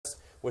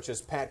which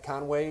is Pat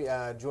Conway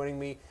joining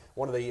me,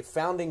 one of the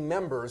founding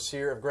members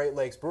here of Great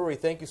Lakes Brewery.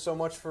 Thank you so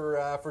much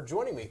for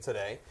joining me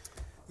today.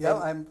 Yeah,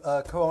 I'm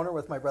co-owner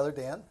with my brother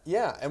Dan.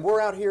 Yeah, and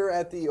we're out here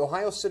at the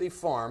Ohio City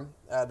Farm.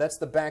 That's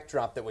the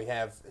backdrop that we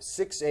have.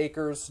 6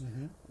 acres,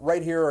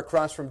 right here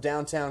across from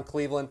downtown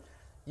Cleveland.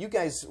 You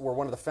guys were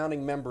one of the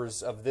founding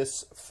members of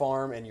this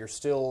farm, and you're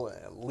still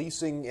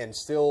leasing and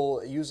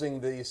still using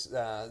this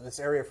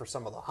area for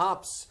some of the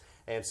hops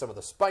and some of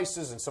the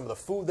spices and some of the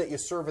food that you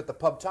serve at the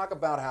pub. Talk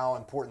about how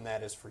important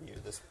that is for you.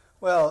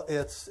 Well,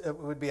 it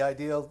would be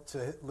ideal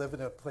to live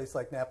in a place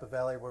like Napa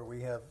Valley where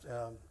we have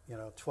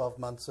 12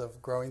 months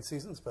of growing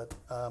seasons,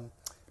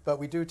 but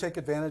we do take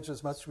advantage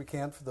as much as we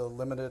can for the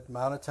limited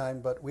amount of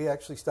time. But we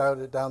actually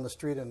started down the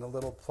street in a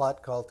little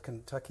plot called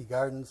Kentucky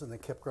Gardens, and they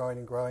kept growing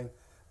and growing.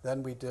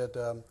 Then we did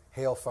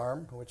Hale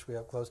Farm, which we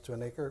have close to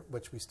an acre,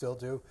 which we still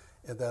do.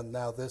 And then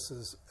now this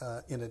is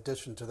in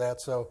addition to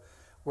that. So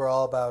we're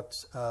all about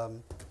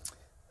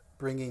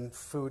bringing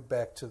food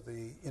back to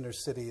the inner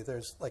city.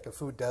 There's like a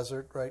food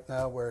desert right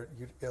now where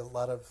a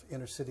lot of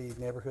inner city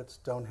neighborhoods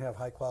don't have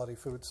high quality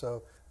food.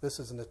 So this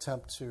is an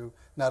attempt to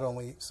not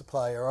only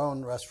supply our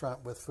own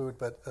restaurant with food,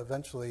 but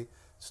eventually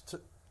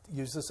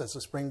use this as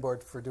a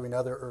springboard for doing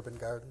other urban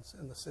gardens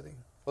in the city.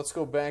 Let's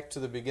go back to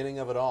the beginning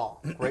of it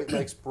all. Great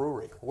Lakes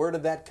Brewery. Where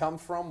did that come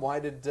from?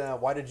 Why did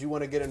you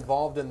want to get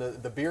involved in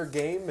the beer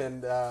game?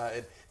 And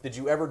did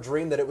you ever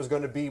dream that it was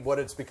going to be what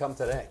it's become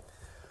today?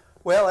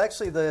 Well,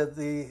 actually,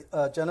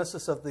 the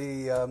genesis of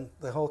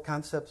the whole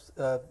concept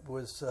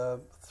was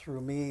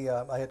through me.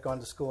 I had gone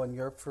to school in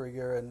Europe for a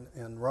year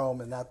in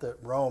Rome, and not that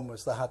Rome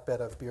was the hotbed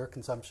of beer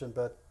consumption,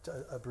 but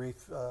a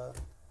brief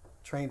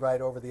train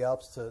ride over the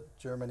Alps to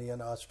Germany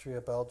and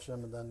Austria,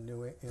 Belgium, and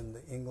then in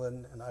the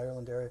England and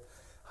Ireland area.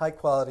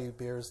 High-quality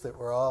beers that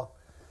were all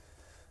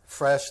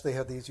fresh. They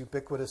had these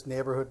ubiquitous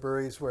neighborhood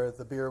breweries where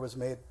the beer was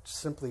made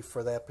simply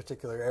for that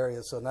particular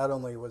area. So not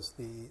only was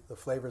the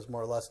flavors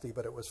more lusty,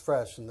 but it was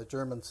fresh. And the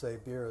Germans say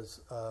beer is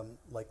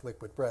like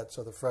liquid bread.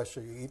 So the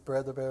fresher you eat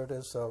bread, the better it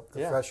is. So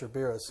the fresher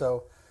beer is.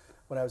 So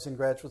when I was in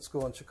graduate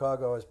school in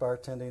Chicago, I was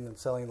bartending and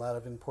selling a lot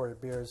of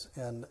imported beers.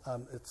 And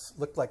it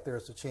looked like there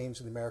was a change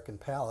in the American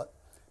palate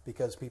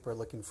because people are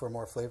looking for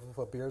more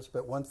flavorful beers.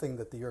 But one thing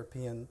that the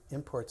European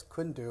imports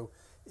couldn't do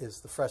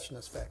is the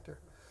freshness factor.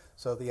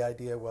 So the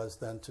idea was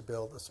then to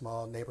build a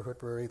small neighborhood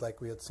brewery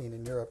like we had seen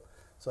in Europe.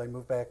 So I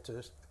moved back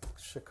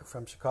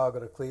from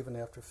Chicago to Cleveland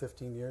after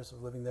 15 years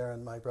of living there,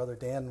 and my brother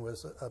Dan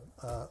was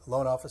a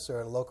loan officer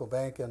at a local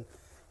bank, and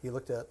he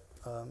looked at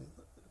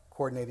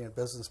coordinating a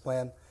business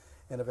plan,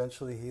 and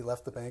eventually he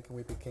left the bank and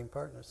we became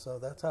partners. So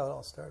that's how it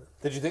all started.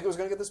 Did you think it was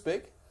going to get this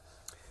big?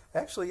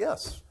 Actually,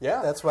 yes.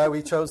 Yeah. That's why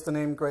we chose the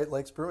name Great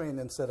Lakes Brewing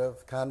instead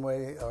of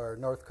Conway or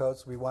North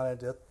Coast. We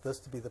wanted this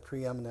to be the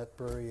preeminent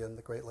brewery in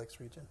the Great Lakes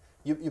region.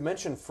 You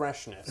mentioned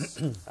freshness.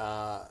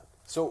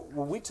 So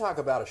when we talk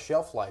about a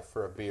shelf life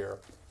for a beer,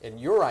 in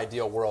your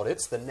ideal world,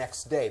 it's the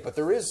next day. But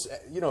there is,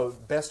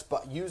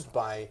 used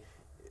by,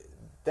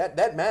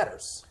 that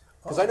matters.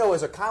 Because I know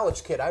as a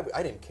college kid,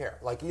 I didn't care.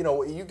 Like,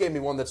 you gave me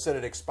one that said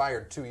it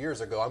expired 2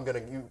 years ago. I'm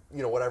going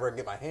to, whatever I can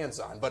get my hands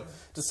on. But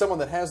to someone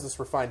that has this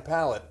refined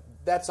palate,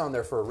 that's on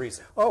there for a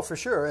reason. Oh, for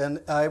sure.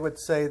 And I would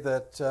say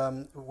that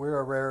we're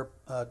a rare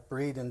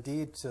breed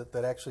indeed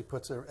that actually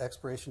puts an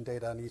expiration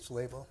date on each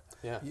label.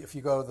 Yeah. If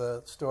you go to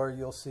the store,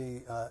 you'll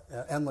see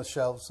endless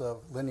shelves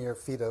of linear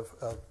feet of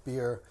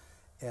beer,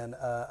 and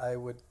I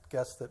would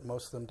guess that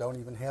most of them don't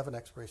even have an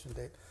expiration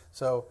date.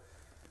 So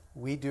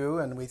we do,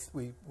 and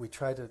we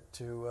try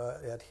to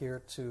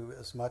adhere to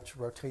as much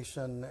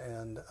rotation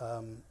and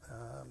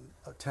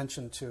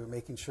attention to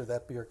making sure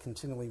that beer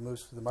continually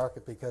moves through the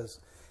market, because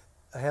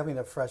having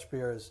a fresh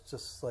beer is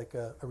just like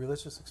a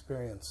religious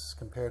experience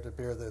compared to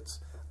beer that's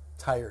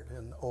tired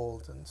and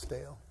old and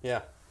stale.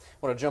 Yeah.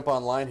 I want to jump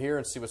online here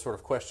and see what sort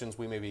of questions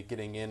we may be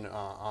getting in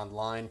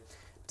online.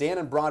 Dan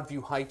in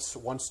Broadview Heights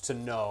wants to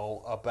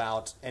know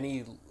about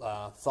any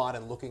thought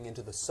in looking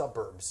into the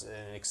suburbs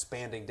and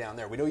expanding down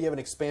there. We know you have an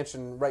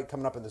expansion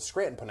coming up in the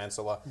Scranton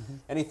Peninsula.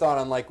 Any thought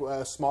on like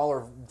a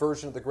smaller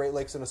version of the Great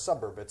Lakes in a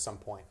suburb at some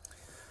point?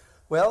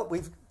 Well,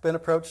 we've been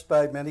approached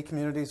by many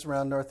communities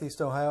around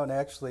Northeast Ohio and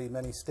actually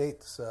many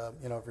states,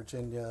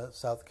 Virginia,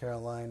 South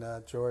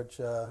Carolina,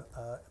 Georgia,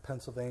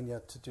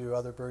 Pennsylvania, to do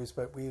other breweries,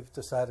 but we've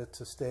decided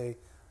to stay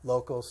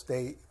local,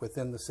 stay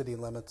within the city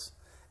limits,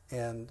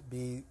 and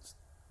be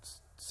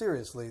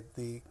seriously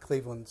the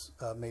Cleveland's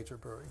major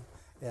brewery.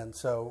 And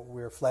so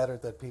we're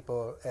flattered that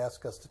people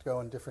ask us to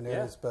go in different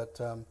areas, but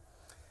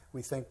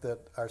we think that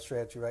our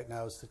strategy right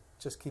now is to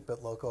just keep it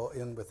local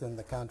within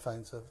the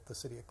confines of the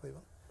city of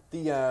Cleveland.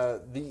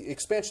 The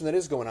expansion that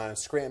is going on in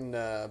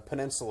Scranton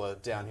Peninsula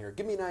down here,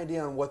 give me an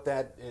idea on what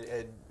that,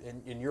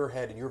 in your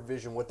head, in your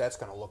vision, what that's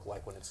going to look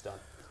like when it's done.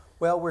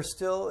 Well, we're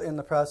still in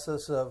the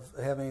process of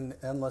having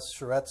endless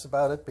charrettes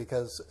about it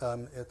because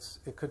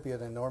it could be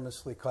an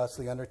enormously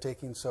costly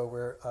undertaking. So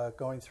we're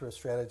going through a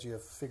strategy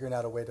of figuring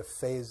out a way to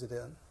phase it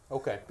in.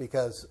 Okay.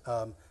 Because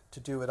to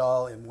do it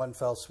all in one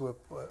fell swoop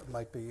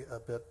might be a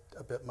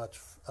bit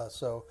much.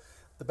 So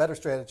The better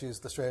strategy is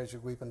the strategy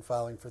we've been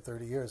following for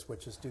 30 years,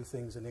 which is do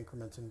things in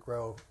increments and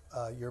grow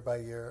year by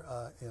year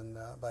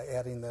by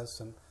adding this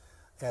and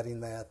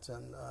adding that.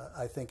 And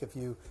I think if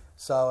you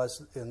saw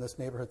us in this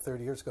neighborhood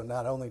 30 years ago,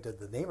 not only did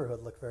the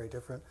neighborhood look very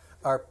different,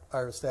 our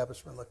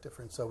establishment looked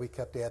different. So we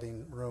kept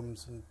adding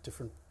rooms and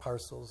different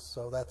parcels.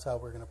 So that's how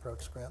we're going to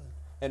approach Scranton.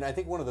 And I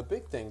think one of the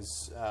big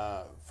things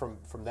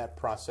from that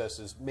process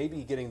is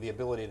maybe getting the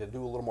ability to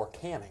do a little more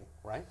canning,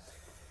 right?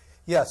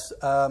 Yes,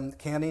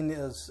 canning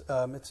is,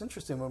 it's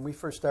interesting. When we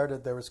first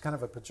started, there was kind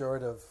of a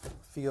pejorative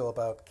feel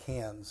about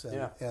cans,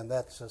 and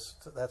that's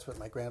what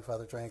my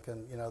grandfather drank,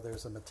 and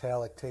there's a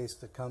metallic taste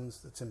that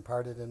that's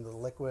imparted into the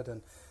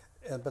liquid,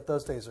 but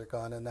those days are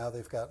gone, and now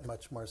they've got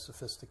much more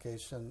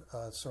sophistication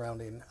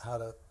surrounding how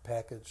to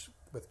package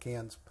with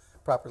cans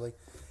properly,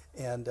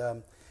 and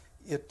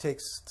it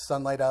takes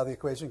sunlight out of the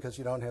equation because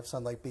you don't have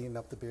sunlight beating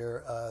up the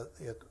beer.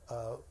 It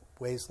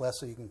weighs less,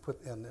 so you can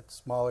and it's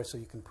smaller, so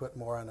you can put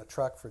more on a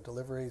truck for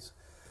deliveries.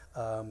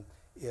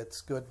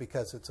 It's good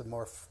because it's a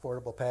more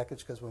affordable package,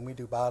 because when we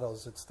do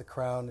bottles, it's the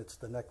crown, it's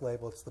the neck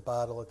label, it's the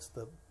bottle, it's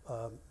the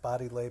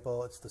body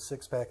label, it's the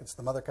six-pack, it's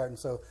the mother carton,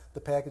 so the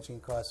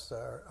packaging costs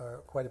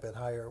are quite a bit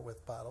higher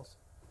with bottles.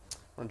 I'm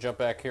going to jump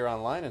back here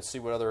online and see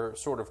what other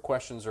sort of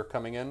questions are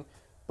coming in.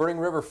 Burning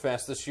River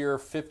Fest this year,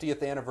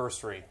 50th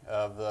anniversary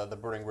of the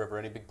Burning River.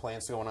 Any big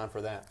plans going on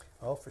for that?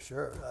 Oh, for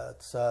sure.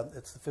 It's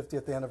the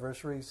 50th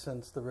anniversary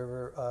since the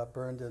river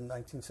burned in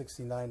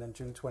 1969 on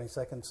June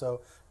 22nd. So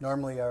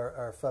normally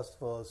our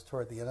festival is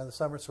toward the end of the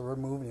summer, so we're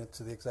moving it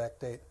to the exact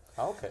date.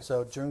 Okay.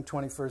 So June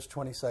 21st,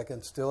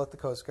 22nd, still at the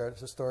Coast Guard,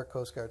 historic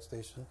Coast Guard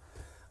station.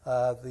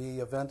 The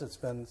event has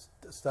been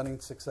a stunning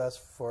success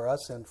for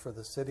us and for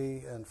the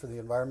city and for the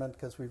environment,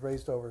 because we've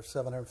raised over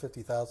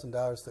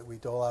 $750,000 that we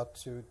dole out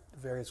to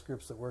various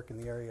groups that work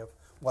in the area of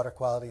water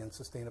quality and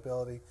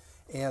sustainability.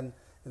 And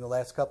in the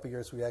last couple of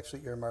years, we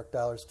actually earmarked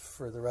dollars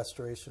for the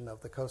restoration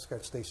of the Coast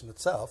Guard station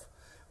itself,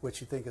 which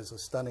you think is a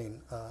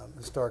stunning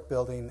historic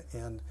building.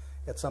 And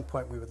at some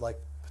point, we would like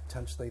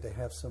potentially to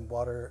have some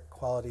water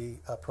quality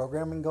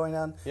programming going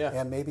on,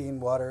 and maybe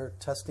in water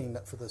testing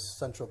for the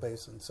Central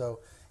Basin. So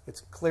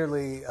it's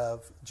clearly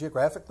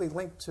geographically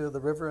linked to the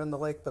river and the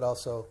lake, but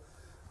also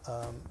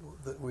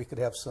we could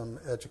have some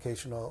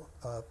educational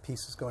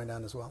pieces going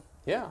on as well.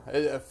 Yeah,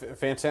 a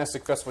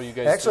fantastic festival you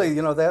guys actually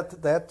do.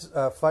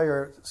 That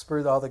fire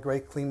spurred all the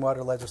great clean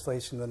water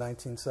legislation in the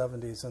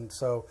 1970s, and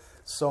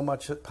so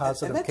much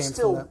positive and that's came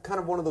still from that. kind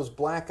of one of those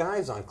black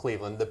eyes on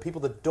Cleveland. The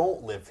people that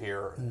don't live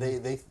here,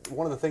 they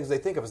one of the things they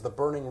think of is the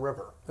burning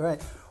river.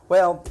 Right.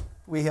 Well,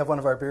 we have one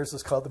of our beers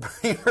that's called the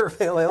Burning River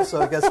Pale Ale,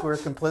 so I guess we're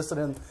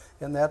complicit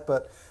in that.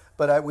 But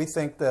we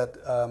think that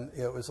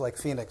it was like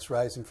Phoenix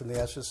rising from the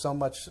ashes. So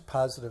much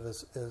positive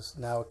has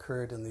now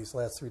occurred in these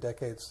last 3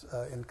 decades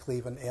in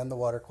Cleveland, and the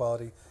water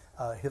quality.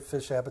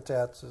 Fish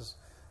habitats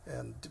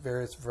and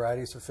various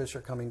varieties of fish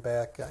are coming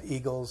back.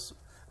 Eagles,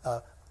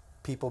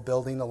 people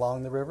building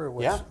along the river,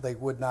 which they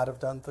would not have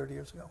done 30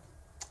 years ago.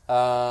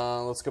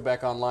 Let's go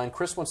back online.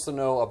 Chris wants to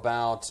know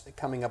about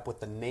coming up with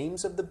the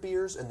names of the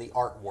beers and the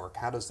artwork.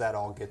 How does that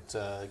all get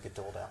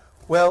doled out?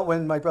 Well,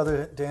 when my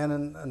brother Dan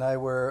and I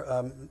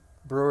were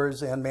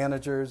brewers and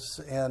managers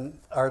and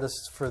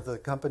artists for the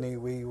company,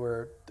 we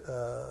were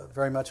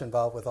very much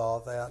involved with all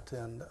of that.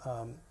 And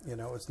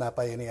it's not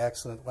by any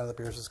accident one of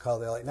the beers is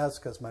called LA Nuts,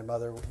 because my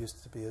mother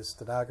used to be a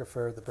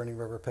stenographer. The Burning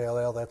River Pale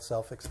Ale, that's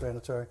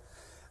self-explanatory.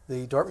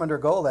 The Dortmunder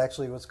Gold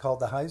actually was called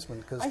the Heisman,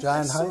 because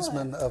John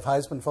Heisman of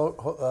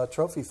Heisman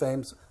Trophy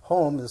fame's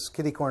home is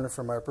kitty corner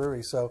from our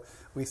brewery. So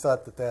we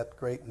thought that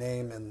great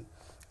name and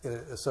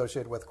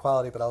associated with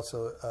quality, but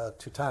also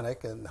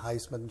Teutonic and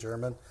Heisman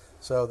German.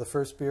 So the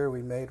first beer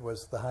we made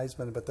was the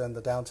Heisman, but then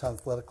the Downtown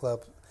Athletic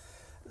Club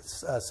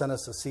sent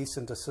us a cease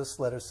and desist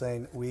letter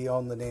saying we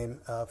own the name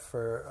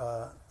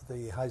for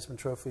the Heisman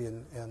Trophy,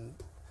 and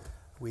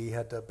we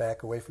had to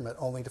back away from it,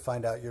 only to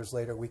find out years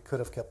later we could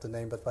have kept the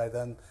name, but by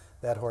then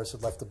that horse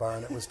had left the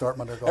barn. It was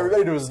Dortmunder Gold.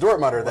 Everybody knew it was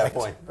Dortmunder at that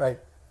point. Right.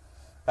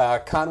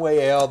 Conway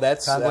Ale,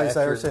 that's Conway's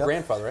your Irish Ale.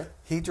 grandfather, right?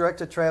 He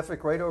directed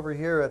traffic right over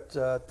here at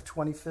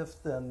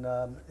 25th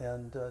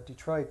and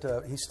Detroit.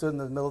 He stood in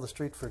the middle of the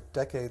street for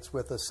decades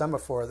with a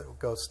semaphore that would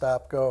go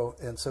stop, go,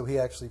 and so he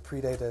actually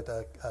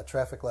predated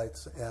traffic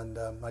lights. And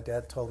my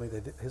dad told me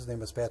that his name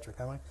was Patrick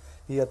Conway.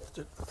 He had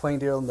the plain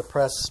deal and the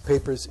press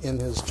papers in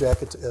his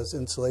jacket as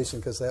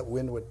insulation, because that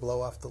wind would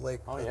blow off the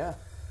lake. Oh, yeah.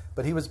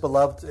 But he was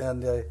beloved,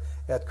 and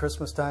at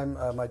Christmas time,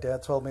 my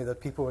dad told me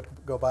that people would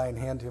go by and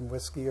hand him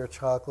whiskey or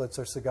chocolates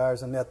or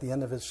cigars, and at the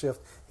end of his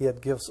shift, he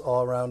had gifts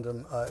all around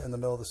him in the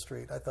middle of the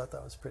street. I thought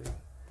that was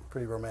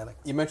pretty romantic.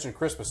 You mentioned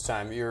Christmas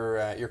time.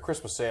 Your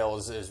Christmas sale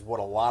is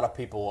what a lot of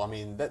people, I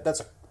mean,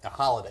 that's a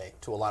holiday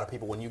to a lot of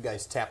people when you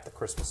guys tap the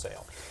Christmas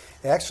sale.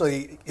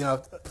 Actually,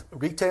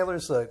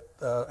 retailers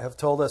have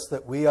told us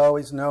that we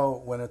always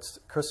know when it's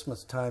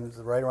Christmas time,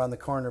 right around the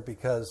corner,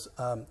 because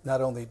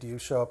not only do you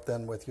show up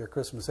then with your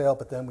Christmas ale,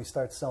 but then we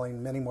start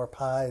selling many more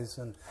pies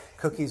and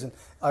cookies, and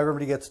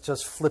everybody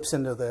just flips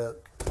into the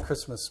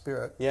Christmas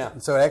spirit. Yeah.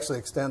 And so it actually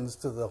extends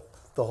to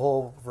the the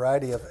whole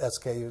variety of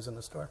SKUs in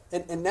the store.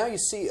 And now you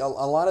see a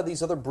lot of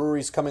these other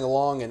breweries coming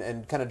along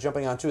and kind of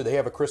jumping on too. They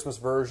have a Christmas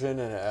version.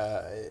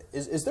 And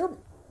is there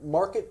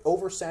market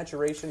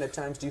oversaturation at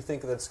times? Do you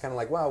think that's kind of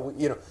like, wow,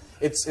 you know,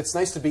 it's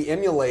nice to be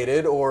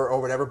emulated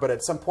or whatever, but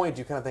at some point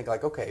do you kind of think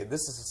like, okay,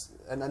 this is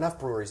enough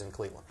breweries in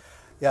Cleveland?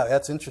 Yeah,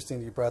 that's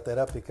interesting you brought that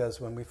up,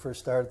 because when we first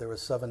started, there were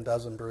 7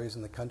 dozen breweries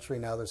in the country.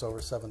 Now there's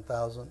over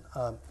 7,000.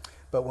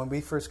 But when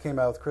we first came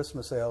out with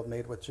Christmas ale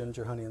made with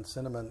ginger, honey, and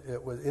cinnamon,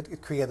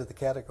 it created the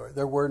category.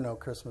 There were no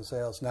Christmas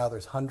ales. Now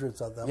there's hundreds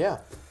of them. Yeah.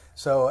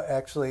 So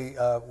actually,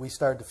 we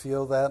started to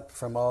feel that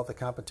from all the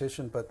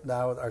competition, but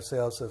now our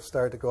sales have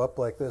started to go up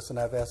like this, and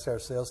I've asked our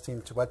sales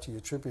team, to what do you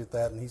attribute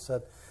that? And he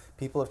said,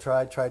 people have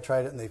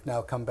tried it, and they've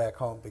now come back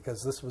home,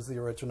 because this was the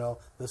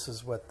original. This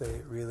is what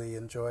they really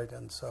enjoyed,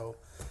 and so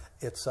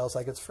it sells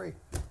like it's free.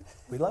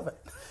 We love it.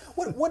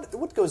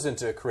 What goes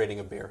into creating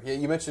a beer?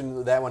 You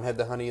mentioned that one had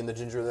the honey and the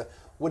ginger.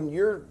 When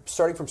you're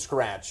starting from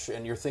scratch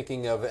and you're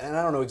thinking of, and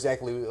I don't know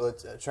exactly,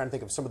 trying to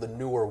think of some of the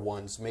newer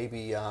ones,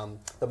 maybe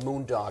the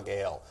Moondog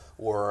Ale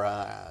or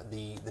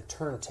the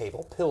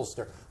Turntable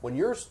Pilsner. When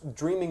you're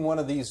dreaming one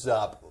of these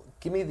up,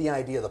 give me the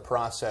idea of the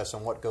process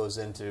and what goes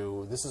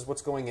into, this is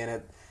what's going in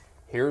it,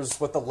 here's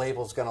what the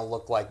label's going to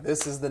look like,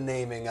 this is the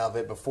naming of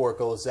it before it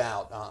goes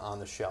out on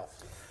the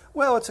shelf.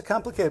 Well, it's a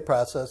complicated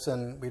process,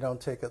 and we don't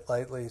take it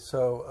lightly.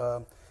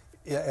 So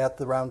at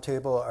the round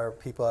table are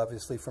people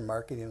obviously from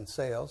marketing and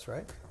sales,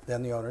 right?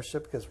 Then the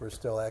ownership, because we're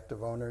still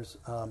active owners.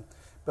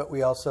 But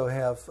we also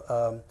have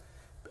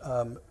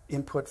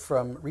input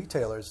from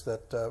retailers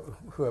that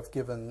who have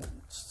given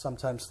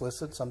sometimes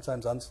solicited,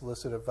 sometimes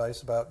unsolicited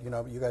advice about, you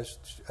know, you guys,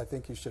 I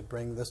think you should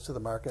bring this to the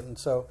market. And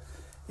so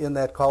in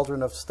that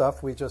cauldron of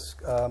stuff, we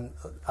just,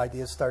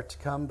 ideas start to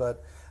come,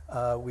 but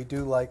we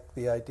do like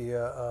the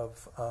idea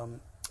of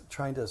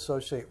trying to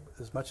associate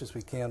as much as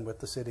we can with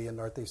the city in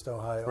Northeast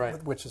Ohio,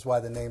 right, which is why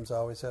the names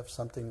always have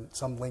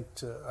some link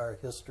to our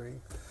history.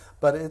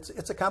 But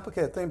it's a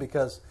complicated thing,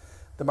 because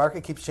the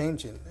market keeps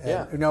changing, and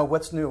yeah, you know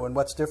what's new and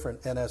what's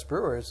different. And as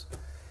brewers,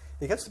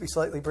 it gets to be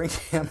slightly brain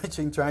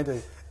damaging trying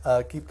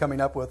to keep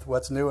coming up with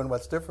what's new and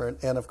what's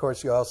different. And of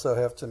course, you also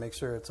have to make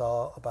sure it's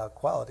all about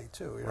quality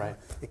too. You know? Right.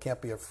 It can't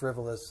be a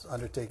frivolous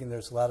undertaking.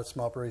 There's a lot of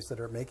small breweries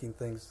that are making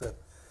things that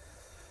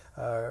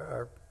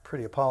are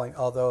pretty appalling,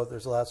 although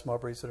there's a lot of small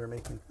breweries that are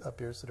making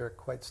beers that are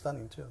quite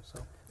stunning too.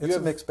 So it's a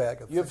mixed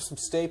bag of things. You have some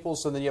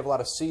staples, and then you have a lot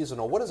of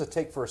seasonal. What does it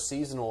take for a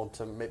seasonal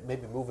to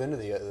maybe move into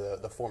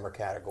the former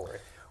category?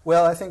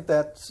 Well, I think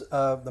that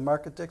the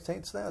market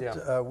dictates that.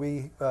 Yeah.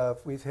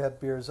 We've had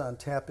beers on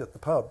tap at the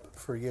pub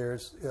for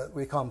years.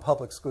 We call them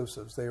pub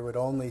exclusives. They would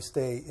only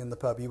stay in the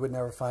pub. You would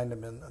never find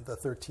them in the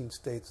 13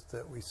 states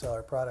that we sell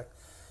our product.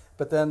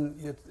 But then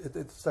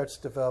it starts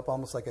to develop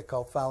almost like a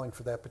cult following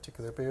for that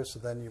particular beer. So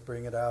then you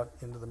bring it out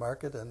into the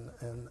market, and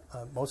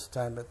most of the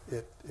time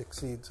it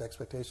exceeds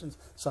expectations.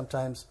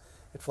 Sometimes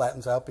it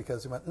flattens out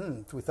because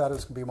we thought it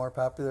was going to be more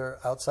popular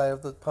outside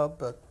of the pub,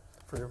 but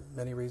for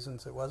many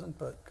reasons it wasn't.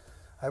 But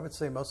I would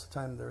say most of the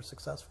time they're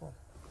successful.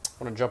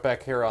 I want to jump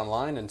back here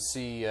online and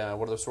see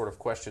what other sort of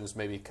questions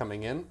may be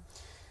coming in.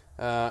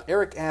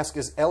 Eric asks,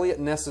 is Elliot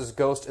Ness's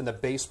ghost in the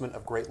basement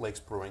of Great Lakes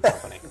Brewing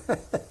Company?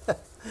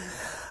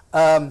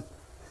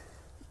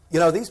 You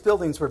know, these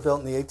buildings were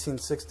built in the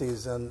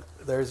 1860s, and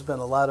there's been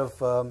a lot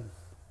of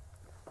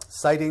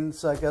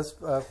sightings, I guess,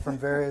 from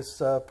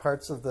various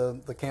parts of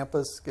the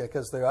campus,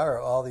 because there are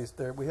all these.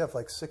 We have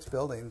like 6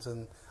 buildings,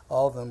 and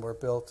all of them were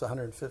built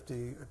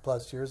 150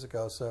 plus years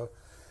ago. So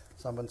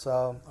someone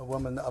saw a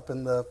woman up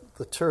in the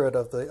turret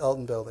of the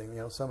Elton building. You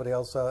know, somebody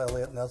else saw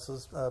Elliot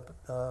Ness's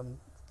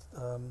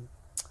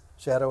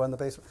shadow in the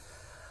basement.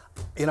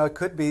 You know, it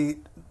could be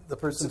the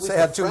person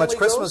had too much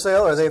Christmas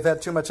ale, or they've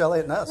had too much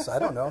Elliot Ness. I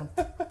don't know.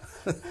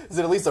 Is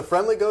it at least a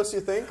friendly ghost,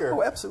 you think? Or?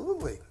 Oh,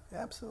 absolutely.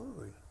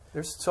 Absolutely.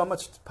 There's so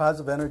much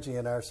positive energy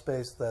in our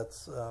space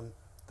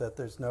that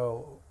there's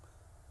no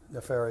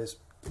nefarious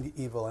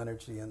evil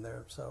energy in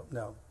there. So,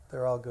 no,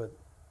 they're all good.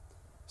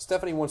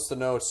 Stephanie wants to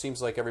know, it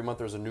seems like every month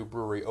there's a new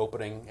brewery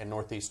opening in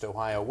Northeast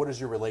Ohio. What is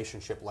your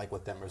relationship like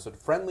with them? Is it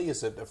friendly?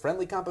 Is it a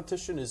friendly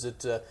competition? Is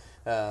it a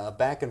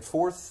back and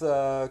forth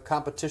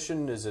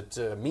competition? Is it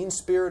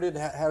mean-spirited?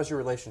 How's your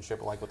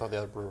relationship like with all the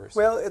other breweries?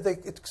 Well,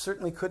 it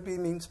certainly could be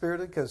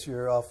mean-spirited because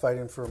you're all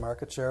fighting for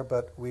market share,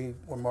 but we're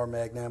more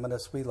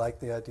magnanimous. We like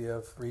the idea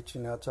of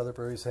reaching out to other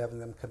breweries, having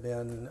them come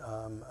in,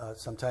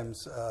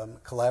 sometimes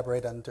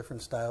collaborate on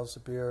different styles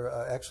of beer.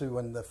 Actually,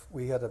 when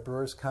we had a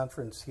brewers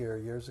conference here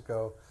years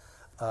ago,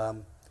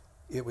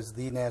 it was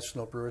the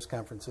National Brewers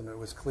Conference, and it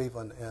was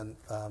Cleveland, and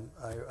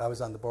I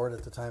was on the board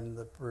at the time.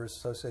 The Brewers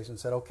Association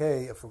said,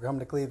 okay, if we're coming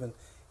to Cleveland,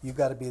 you've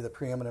got to be the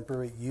preeminent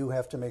brewery. You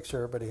have to make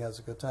sure everybody has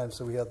a good time.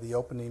 So we had the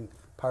opening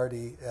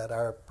party at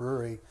our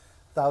brewery,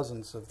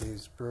 thousands of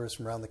these brewers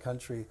from around the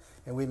country,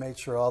 and we made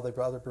sure all the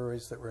other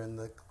breweries that were in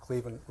the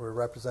Cleveland were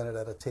represented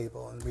at a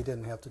table, and we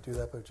didn't have to do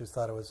that, but we just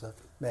thought it was a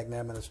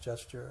magnanimous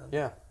gesture.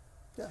 Yeah.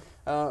 Yeah.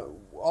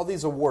 All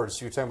these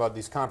awards, you're talking about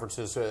these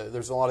conferences,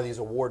 there's a lot of these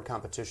award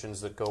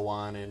competitions that go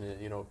on,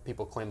 and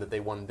people claim that they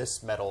won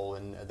this medal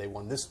and they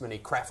won this many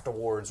craft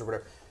awards or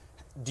whatever.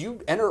 Do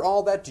you enter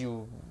all that?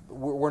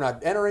 We're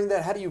not entering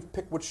that. How do you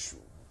pick which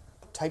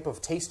type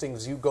of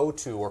tastings you go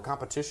to or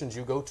competitions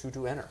you go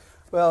to enter?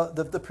 Well,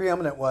 the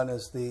preeminent one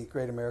is the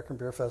Great American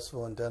Beer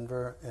Festival in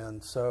Denver,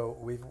 and so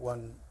we've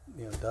won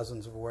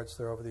dozens of awards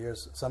there over the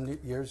years. Some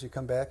years you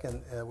come back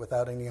and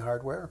without any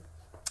hardware,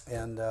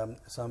 and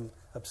some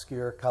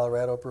obscure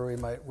Colorado brewery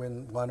might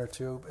win one or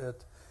two.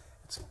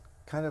 It's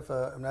kind of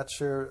I'm not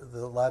sure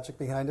the logic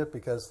behind it,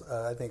 because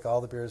I think all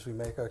the beers we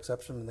make are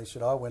exceptional and they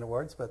should all win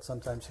awards, but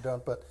sometimes you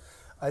don't. But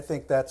I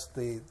think that's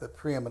the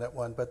preeminent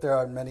one. But there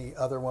are many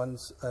other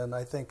ones, and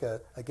I think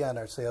again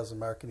our sales and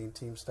marketing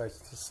team starts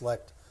to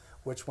select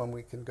which one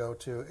we can go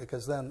to,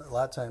 because then a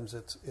lot of times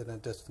it's in a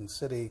distant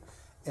city,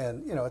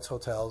 and it's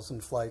hotels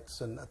and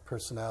flights and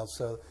personnel,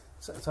 so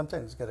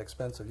sometimes it gets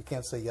expensive. You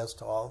can't say yes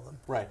to all of them.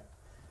 Right.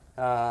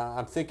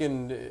 I'm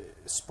thinking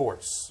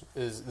sports.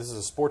 This is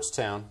a sports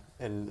town,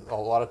 and a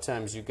lot of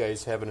times you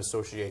guys have an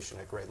association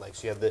at Great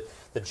Lakes. You have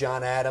the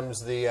John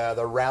Adams,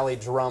 the Rally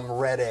Drum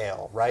Red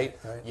Ale, right?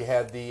 You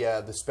had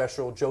the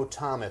special Joe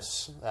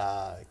Thomas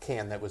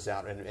can that was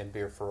out in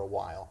beer for a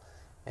while.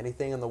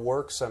 Anything in the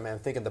works? I mean, I'm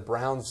thinking the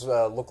Browns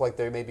look like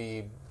they may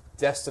be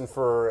destined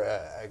for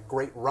a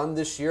great run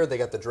this year. They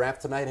got the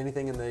draft tonight.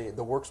 Anything in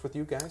the works with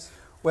you guys?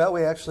 Well,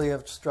 we actually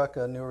have struck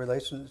a new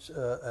relationship,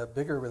 a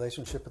bigger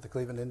relationship with the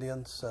Cleveland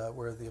Indians.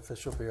 We're the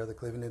official beer of the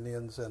Cleveland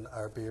Indians, and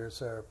our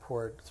beers are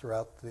poured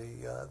throughout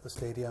the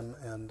stadium,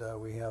 and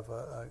we have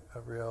a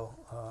real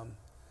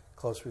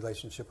close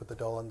relationship with the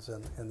Dolans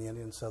and the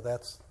Indians. So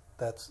that's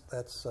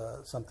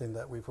something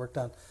that we've worked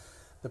on.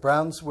 The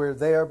Browns were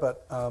there,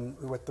 but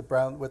with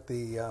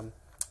the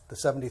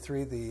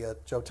 73, the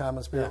Joe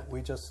Thomas beer,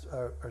 we just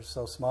are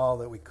so small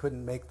that we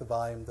couldn't make the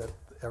volume that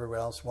everyone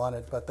else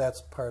wanted. But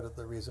that's part of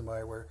the reason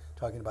why we're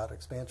talking about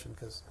expansion,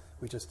 because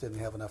we just didn't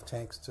have enough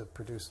tanks to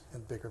produce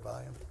in bigger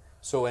volume.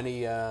 So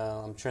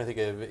I'm trying to think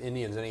of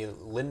Indians, any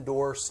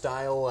Lindor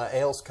style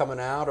ales coming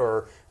out,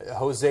 or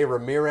Jose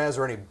Ramirez,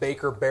 or any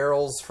Baker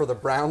barrels for the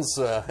Browns?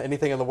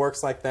 Anything in the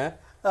works like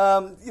that?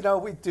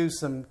 We do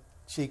some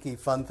cheeky,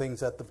 fun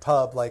things at the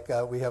pub. Like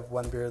we have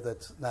one beer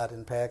that's not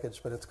in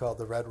package, but it's called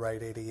the Red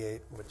Right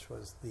 88, which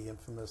was the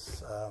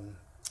infamous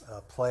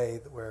play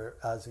where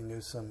Ozzie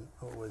Newsome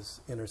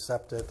was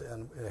intercepted,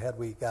 and had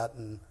we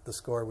gotten the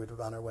score, we'd have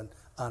on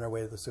our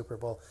way to the Super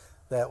Bowl.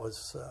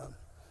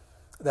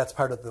 That's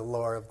part of the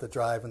lore of the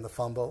drive and the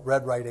fumble.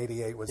 Red Right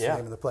 88 was the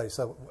name of the play,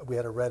 so we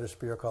had a reddish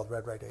beer called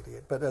Red Right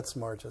 88, but it's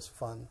more just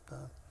fun.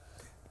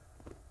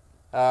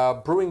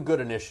 Brewing Good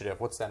Initiative,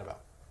 what's that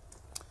about?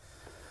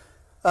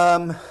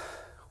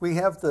 We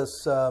have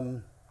this,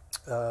 you're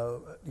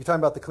talking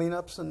about the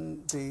cleanups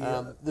and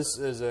the... this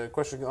is a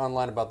question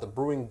online about the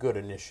Brewing Good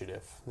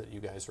Initiative that you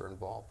guys are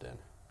involved in.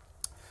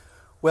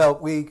 Well,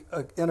 we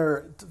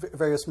enter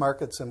various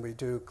markets and we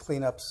do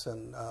cleanups,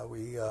 and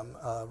we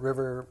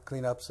river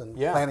cleanups and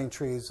planting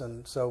trees,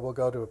 and so we'll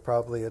go to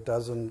probably a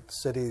dozen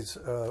cities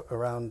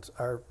around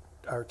our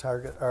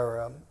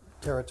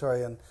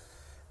territory, and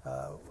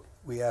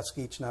we ask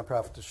each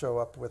nonprofit to show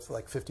up with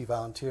like 50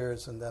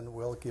 volunteers, and then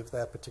we'll give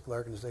that particular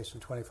organization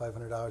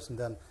 $2,500, and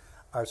then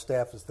our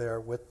staff is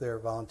there with their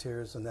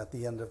volunteers, and at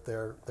the end of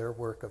their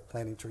work of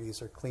planting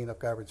trees or clean up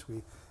garbage,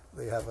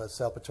 they have a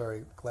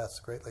celebratory glass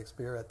of Great Lakes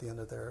beer at the end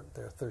of their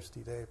thirsty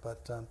day.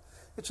 But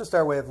it's just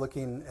our way of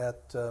looking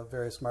at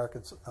various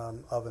markets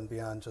of and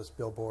beyond just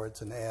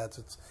billboards and ads.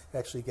 It's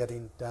actually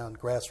getting down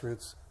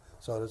grassroots,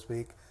 so to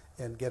speak,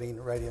 and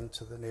getting right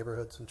into the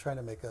neighborhoods and trying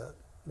to make a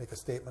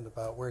statement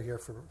about we're here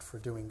for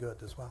doing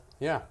good as well.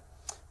 Yeah.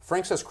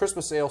 Frank says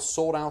Christmas ale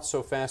sold out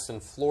so fast in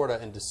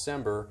Florida in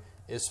December.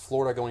 Is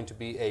Florida going to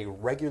be a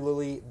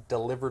regularly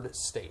delivered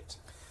state?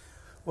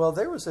 Well,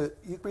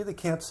 you really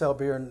can't sell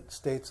beer in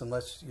states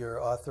unless you're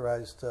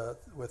authorized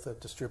with a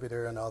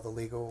distributor and all the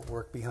legal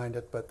work behind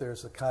it. But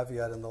there's a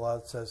caveat in the law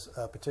that says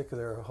a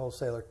particular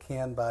wholesaler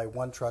can buy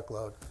one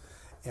truckload.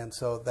 And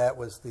so that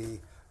was the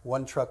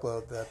one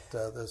truckload that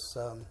this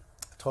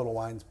Total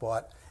Wines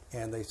bought.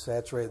 And they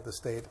saturated the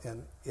state,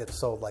 and it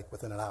sold like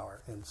within an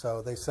hour. And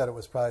so they said it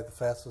was probably the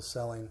fastest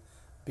selling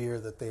beer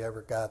that they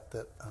ever got,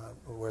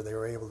 where they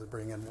were able to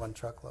bring in one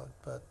truckload.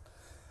 But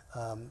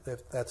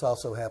that's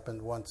also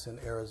happened once in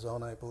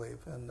Arizona, I believe,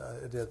 and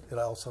it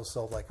also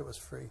sold like it was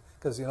free,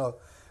 because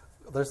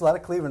there's a lot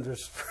of Clevelanders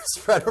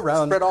spread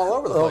all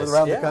over the place,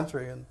 around the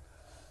country. And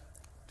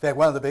in fact,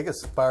 one of the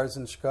biggest bars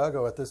in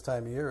Chicago at this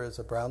time of year is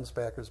a Browns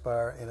backers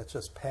bar, and it's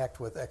just packed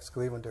with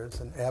ex-Clevelanders.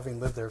 And having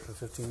lived there for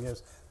 15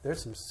 years,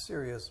 there's some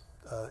serious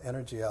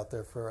energy out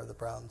there for the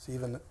Browns,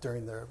 even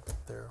during their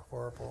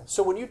horrible.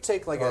 So when you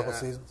take like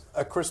seasons.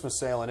 A Christmas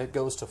sale and it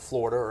goes to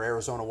Florida or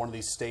Arizona, one of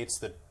these states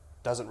that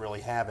doesn't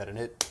really have it, and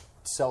it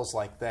sells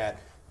like that,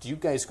 do you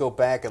guys go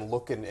back and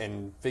look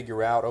and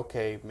figure out,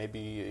 okay,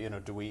 maybe,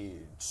 do we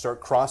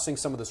start crossing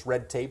some of this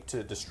red tape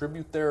to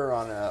distribute there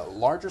on a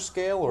larger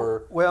scale,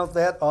 or? Well,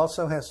 that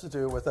also has to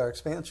do with our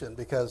expansion,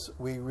 because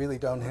we really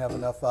don't have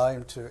enough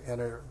volume to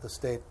enter the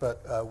state.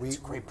 But it's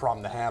a great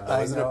problem to have, though,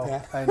 isn't it,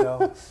 Pat? I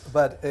know,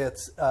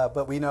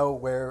 but we know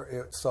where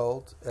it's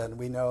sold, and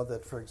we know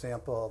that, for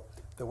example,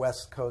 the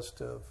west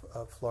coast of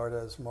Florida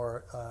is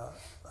more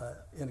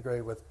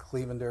integrated with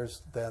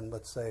Clevelanders than,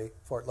 let's say,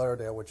 Fort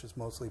Lauderdale, which is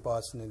mostly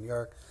Boston and New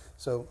York.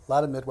 So a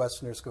lot of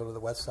Midwesterners go to the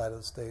west side of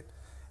the state.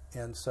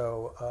 And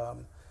so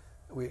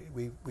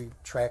we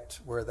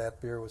tracked where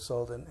that beer was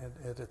sold, and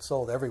it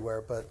sold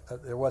everywhere, but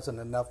there wasn't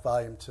enough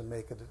volume to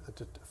make a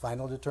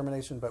final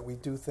determination. But we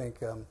do think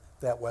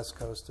that west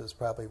coast is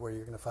probably where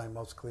you're going to find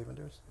most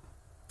Clevelanders.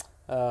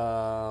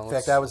 In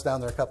fact, I was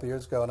down there a couple of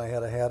years ago, and I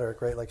had a hat or a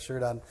Great Lakes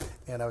shirt on,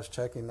 and I was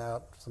checking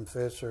out some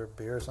fish or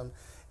beer or something,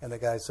 and the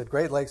guy said,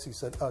 "Great Lakes." He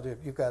said, "Oh, dude,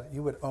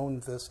 you would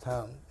own this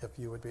town if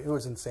you would be." It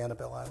was in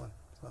Sanibel Island.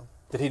 So.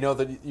 Did he know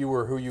that you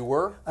were who you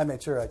were? I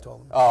made sure I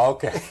told him. Oh,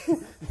 okay.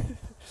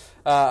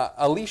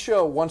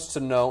 Alicia wants to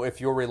know if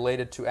you're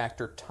related to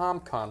actor Tom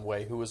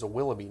Conway, who is a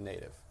Willoughby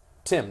native.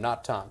 Tim,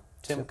 not Tom.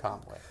 Tim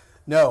Conway.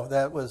 No,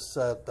 that was,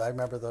 I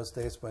remember those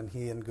days when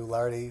he and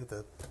Goulardi,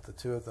 the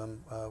two of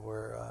them,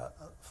 were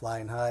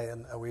flying high,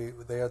 and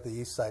they are the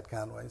East Side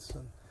Conways.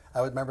 And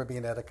I would remember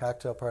being at a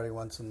cocktail party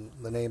once, and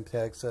the name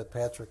tag said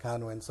Patrick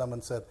Conway, and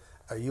someone said,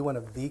 "Are you one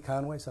of the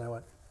Conways?" And I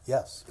went,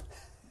 "Yes."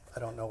 I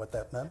don't know what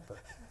that meant, but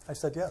I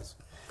said yes.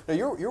 Now,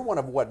 you're one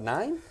of, what,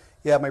 9?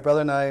 Yeah, my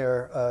brother and I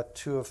are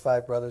 2 of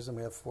 5 brothers, and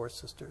we have 4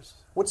 sisters.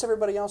 What's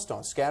everybody else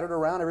doing? Scattered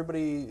around?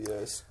 Everybody...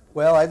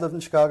 Well, I lived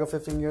in Chicago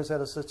 15 years.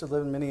 Had a sister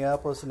live in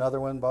Minneapolis,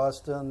 another one in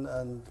Boston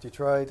and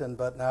Detroit,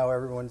 but now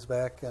everyone's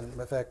back. And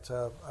in fact,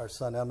 our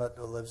son Emmett,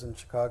 who lives in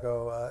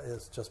Chicago,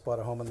 has just bought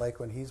a home in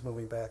Lakewood. He's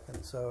moving back,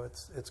 and so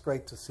it's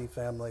great to see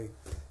family.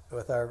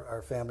 With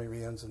our family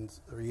reunions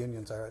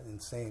are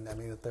insane. I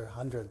mean, there are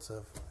hundreds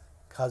of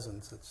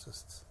cousins. It's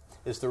just.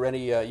 Is there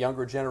any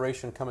younger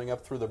generation coming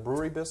up through the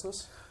brewery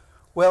business?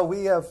 Well,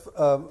 we have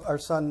our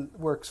son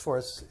works for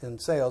us in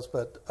sales,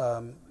 but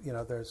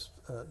there's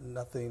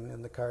nothing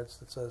in the cards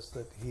that says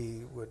that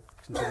he would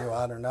continue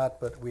on or not.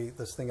 But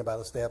this thing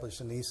about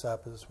establishing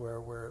ESOP is where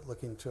we're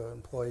looking to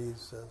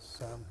employees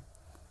as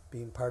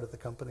being part of the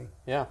company.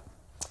 Yeah.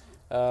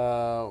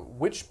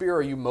 Which beer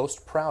are you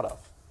most proud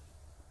of?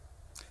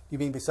 You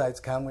mean besides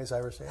Conway's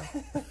Irish Ale?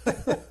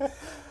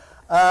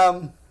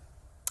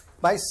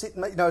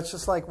 It's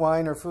just like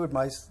wine or food.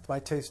 My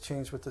taste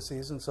changed with the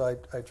season, so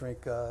I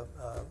drink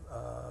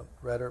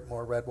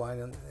more red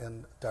wine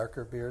and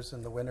darker beers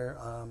in the winter,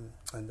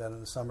 and then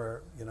in the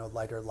summer,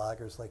 lighter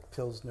lagers like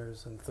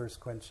pilsners and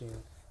thirst-quenching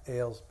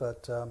ales.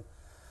 But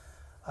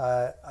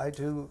I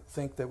do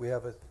think that we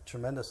have a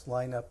tremendous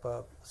lineup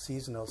of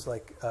seasonals.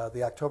 Like the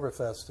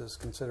Oktoberfest is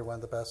considered one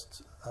of the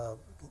best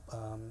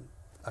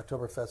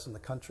Oktoberfests in the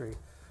country.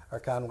 Our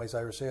Conway's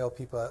Irish Ale,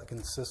 people can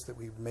insist that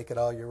we make it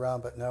all year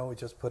round, but no, we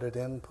just put it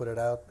in, put it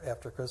out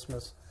after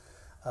Christmas.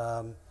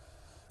 I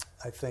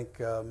think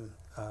our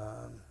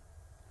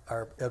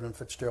Edmund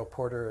Fitzgerald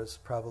Porter is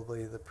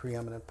probably the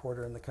preeminent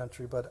porter in the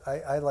country, but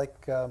I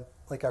like our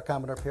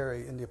Commodore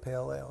Perry India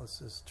Pale Ale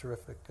is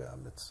terrific.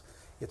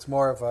 It's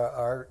more of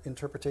our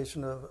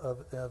interpretation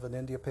of an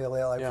India Pale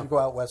Ale. Yeah. If you go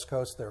out West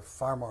Coast, they're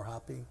far more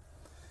hoppy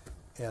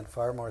and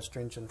far more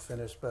stringent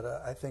finish, but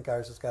I think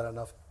ours has got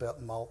enough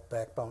malt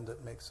backbone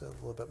that makes it a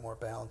little bit more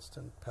balanced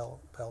and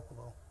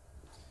palpable.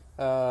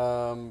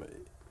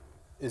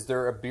 Is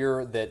there a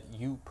beer that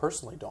you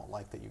personally don't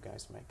like that you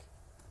guys make?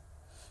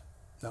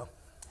 No.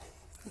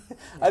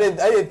 I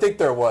didn't think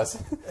there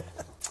was.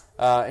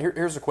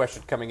 Here's a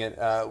question coming in.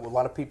 A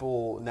lot of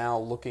people now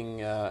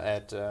looking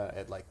at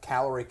like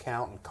calorie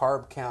count and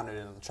carb count,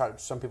 and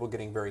some people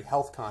getting very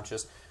health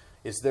conscious.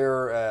 Is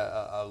there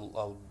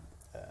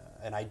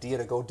an idea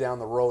to go down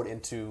the road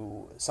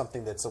into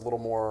something that's a little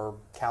more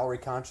calorie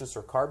conscious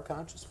or carb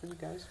conscious for you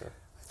guys? Or?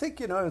 I think,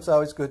 it's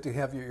always good to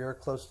have your ear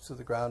close to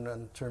the ground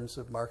in terms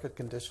of market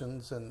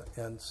conditions.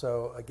 And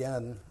so,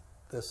 again,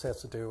 this has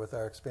to do with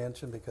our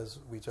expansion because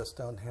we just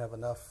don't have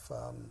enough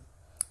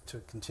to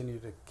continue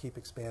to keep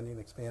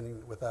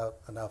expanding without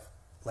enough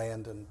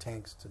land and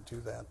tanks to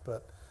do that.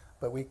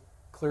 But we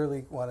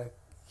clearly want to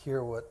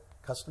hear what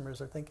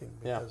customers are thinking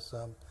because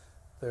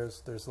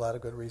there's a lot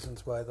of good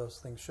reasons why those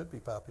things should be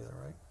popular,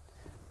 right?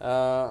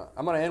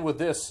 I'm going to end with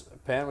this,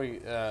 Pat. We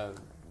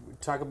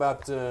talk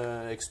about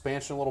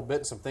expansion a little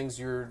bit, some things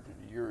you're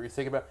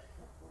thinking about.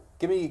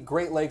 Give me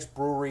Great Lakes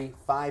Brewery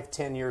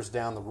 5-10 years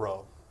down the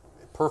road.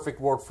 Perfect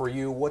world for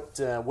you.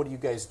 What are you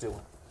guys doing?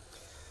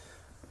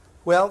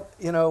 Well,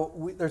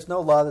 there's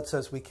no law that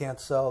says we can't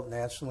sell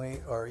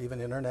nationally or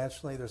even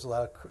internationally. There's a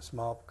lot of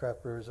small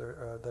craft brewers that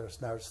are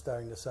now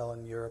starting to sell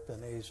in Europe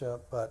and Asia,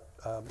 but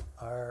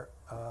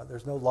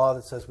there's no law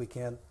that says we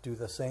can't do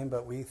the same,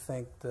 but we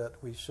think that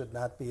we should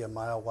not be a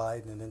mile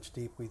wide and an inch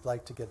deep. We'd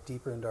like to get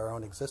deeper into our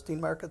own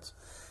existing markets.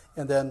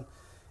 And then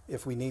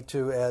if we need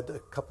to, add a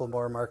couple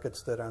more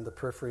markets that are on the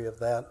periphery of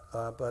that.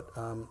 But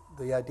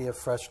the idea of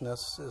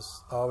freshness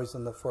is always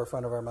in the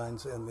forefront of our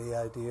minds, and the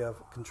idea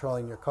of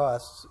controlling your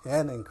costs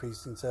and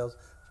increasing sales.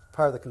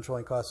 Part of the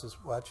controlling costs is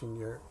watching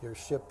your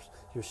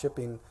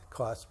shipping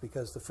costs,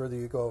 because the further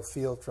you go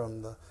afield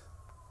from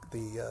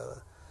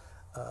the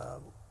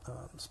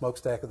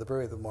smokestack of the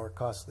brewery, the more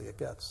costly it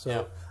gets. So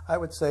yeah. I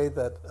would say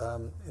that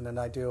in an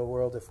ideal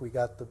world, if we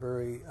got the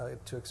brewery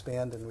to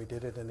expand and we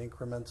did it in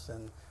increments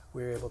and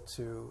we were able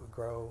to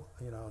grow,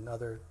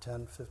 another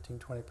 10, 15,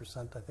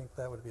 20%, I think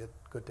that would be a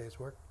good day's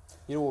work.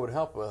 You know what would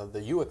help? The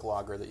Uick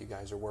lager that you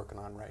guys are working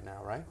on right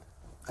now, right?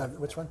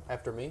 Which one?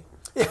 After me?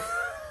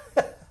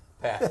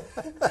 Pat,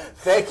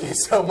 thank you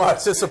so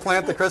much. To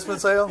supplant the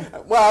Christmas ale?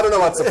 Well, I don't know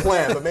what's a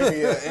plan, but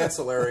maybe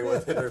ancillary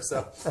with it or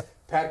so.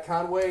 Pat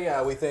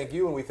Conway, we thank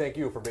you, and we thank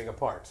you for being a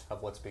part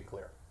of Let's Be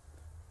Clear.